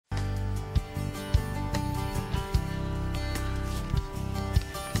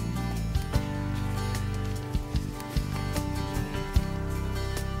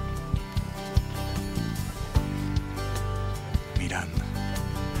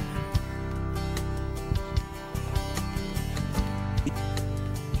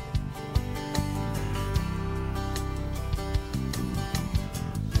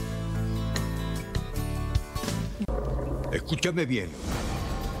Escúchame bien.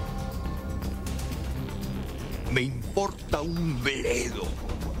 Me importa un bledo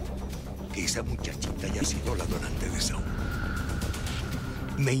que esa muchachita haya sido la donante de Sabor.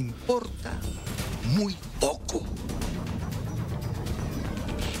 Me importa muy poco.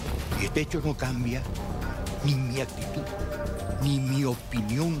 Y este hecho no cambia ni mi actitud, ni mi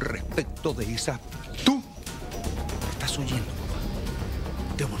opinión respecto de esa... ¿Tú? ¿Estás oyendo?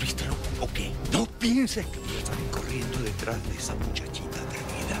 ¿Te volviste loco o qué? No pienses que voy a estar corriendo detrás de esa muchachita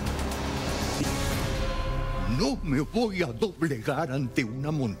perdida. No me voy a doblegar ante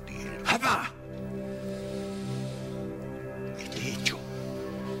una Montiel. ¡Jamás! Este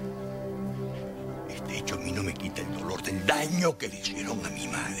hecho a mí no me quita el dolor del daño que le hicieron a mi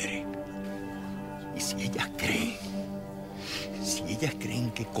madre. Y si ellas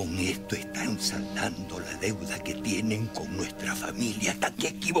creen que con esto están saldando la deuda que tienen con nuestra familia, están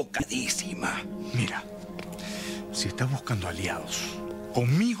equivocadísimas. Mira, si estás buscando aliados,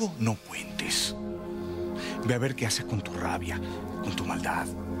 conmigo no cuentes. Ve a ver qué haces con tu rabia, con tu maldad,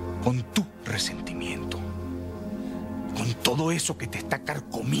 con tu resentimiento, con todo eso que te está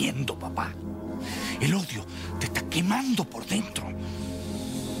carcomiendo, papá. El odio te está quemando por dentro.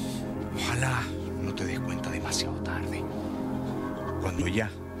 Ojalá no te des cuenta demasiado tarde, cuando ya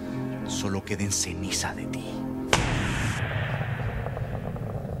solo queden cenizas de ti.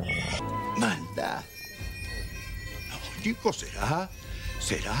 Maldad. No, chicos,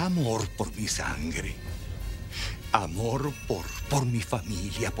 será amor por mi sangre. Amor por mi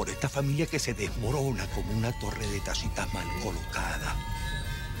familia, por esta familia que se desmorona como una torre de tacitas mal colocada.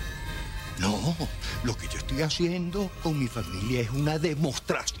 No, lo que yo estoy haciendo con mi familia es una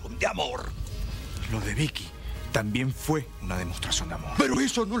demostración de amor. Lo de Vicky también fue una demostración de amor. Pero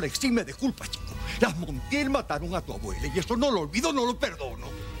eso no le exime de culpa, chico. Las Montiel mataron a tu abuela y eso no lo olvido, no lo perdono.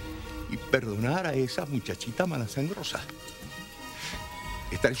 Y perdonar a esa muchachita malasangrosa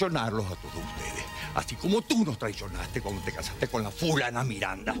es traicionarlos a todos ustedes. Así como tú nos traicionaste cuando te casaste con la fulana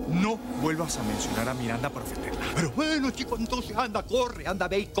Miranda. No vuelvas a mencionar a Miranda para ofenderla. Pero bueno, chico, entonces anda, corre, anda,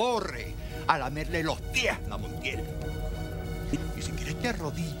 ve y corre a lamerle los pies a la Montiel. Y si quieres te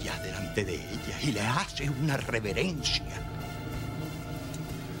arrodillas delante de ella y le haces una reverencia.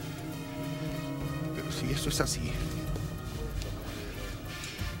 Pero si eso es así,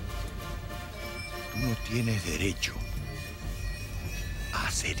 tú no tienes derecho a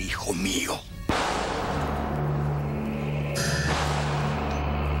ser hijo mío.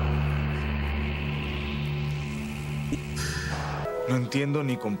 No entiendo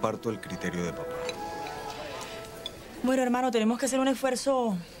ni comparto el criterio de papá. Bueno, hermano, tenemos que hacer un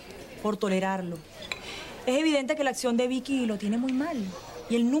esfuerzo por tolerarlo. Es evidente que la acción de Vicky lo tiene muy mal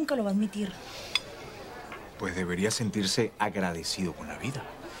y él nunca lo va a admitir. Pues debería sentirse agradecido con la vida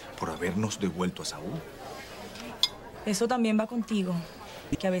por habernos devuelto a Saúl. Eso también va contigo,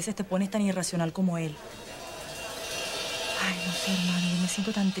 que a veces te pones tan irracional como él. Ay, no sé, hermano, yo me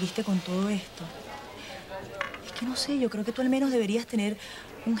siento tan triste con todo esto. Es que no sé, yo creo que tú al menos deberías tener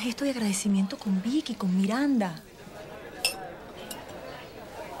un gesto de agradecimiento con Vicky, con Miranda.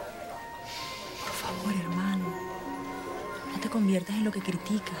 Por favor, hermano, no te conviertas en lo que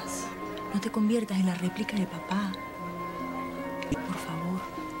criticas. No te conviertas en la réplica de papá. Por favor.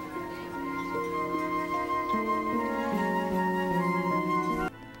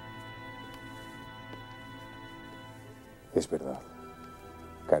 Es verdad,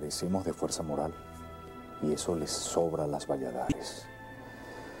 carecemos de fuerza moral y eso les sobra a las Valladares.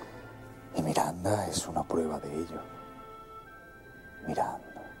 Y Miranda es una prueba de ello.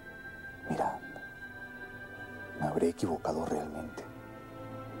 Miranda, ¿me habré equivocado realmente?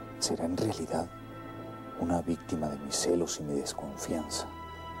 ¿Será en realidad una víctima de mis celos y mi desconfianza?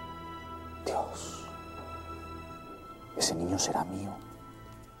 Dios, ¿ese niño será mío?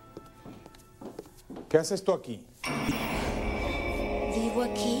 ¿Qué haces tú aquí? ¿Vivo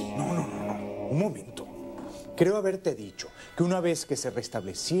aquí? No. Un momento. Creo haberte dicho que una vez que se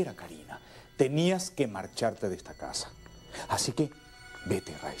restableciera Karina, tenías que marcharte de esta casa. Así que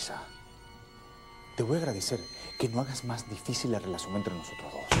vete, Raiza. Te voy a agradecer que no hagas más difícil la relación entre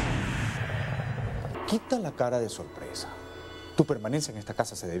nosotros dos. Quita la cara de sorpresa. Tu permanencia en esta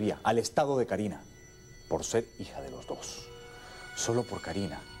casa se debía al estado de Karina, por ser hija de los dos. Solo por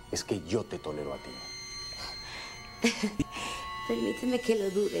Karina es que yo te tolero a ti. Permíteme que lo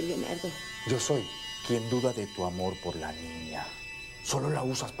dude, Leonardo. Yo soy quien duda de tu amor por la niña. Solo la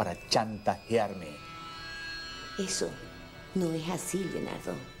usas para chantajearme. Eso no es así,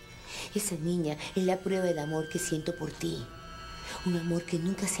 Leonardo. Esa niña es la prueba del amor que siento por ti. Un amor que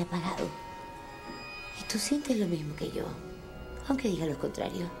nunca se ha apagado. Y tú sientes lo mismo que yo, aunque diga lo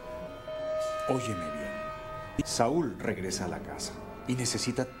contrario. Óyeme bien. Saúl regresa a la casa y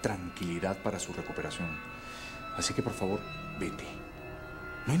necesita tranquilidad para su recuperación. Así que, por favor, vete.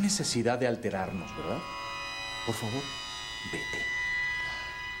 No hay necesidad de alterarnos, ¿verdad? Por favor, vete.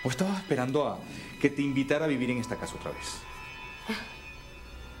 ¿O estabas esperando a que te invitara a vivir en esta casa otra vez?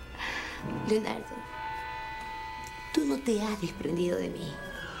 Leonardo, tú no te has desprendido de mí.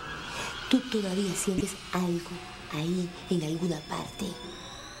 Tú todavía sientes algo ahí en alguna parte.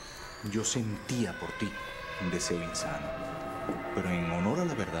 Yo sentía por ti un deseo insano, pero en honor a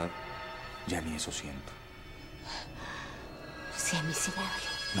la verdad, ya ni eso siento. No seas miserable.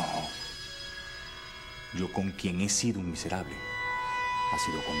 No. Yo con quien he sido un miserable ha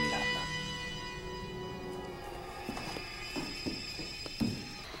sido con Miranda.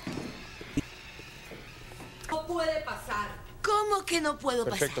 No puede pasar. ¿Cómo que no puedo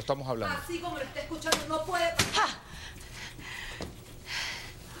pasar? Perfecto, estamos hablando. Así como lo está escuchando, no puede pasar.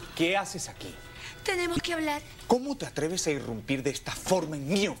 ¿Qué haces aquí? Tenemos que hablar. ¿Cómo te atreves a irrumpir de esta forma en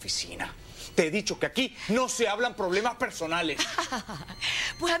mi oficina? Te he dicho que aquí no se hablan problemas personales.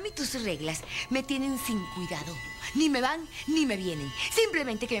 Pues a mí tus reglas me tienen sin cuidado. Ni me van ni me vienen.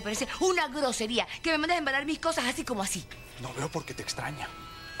 Simplemente que me parece una grosería que me mandes a embalar mis cosas así como así. No veo por qué te extraña.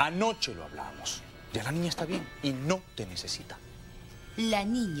 Anoche lo hablamos. Ya la niña está bien y no te necesita. La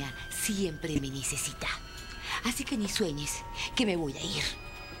niña siempre me necesita. Así que ni sueñes que me voy a ir.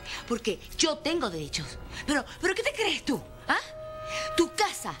 Porque yo tengo derechos. Pero ¿qué te crees tú? ¿Ah? Tu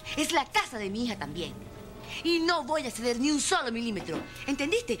casa es la casa de mi hija también. Y no voy a ceder ni un solo milímetro.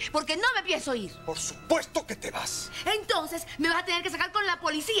 ¿Entendiste? Porque no me pienso ir. Por supuesto que te vas. Entonces me vas a tener que sacar con la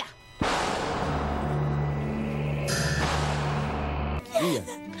policía. Mira.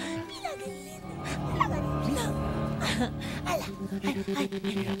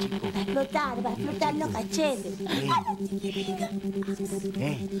 Va a explotar los cachetes.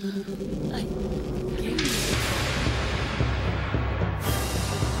 ¿Qué?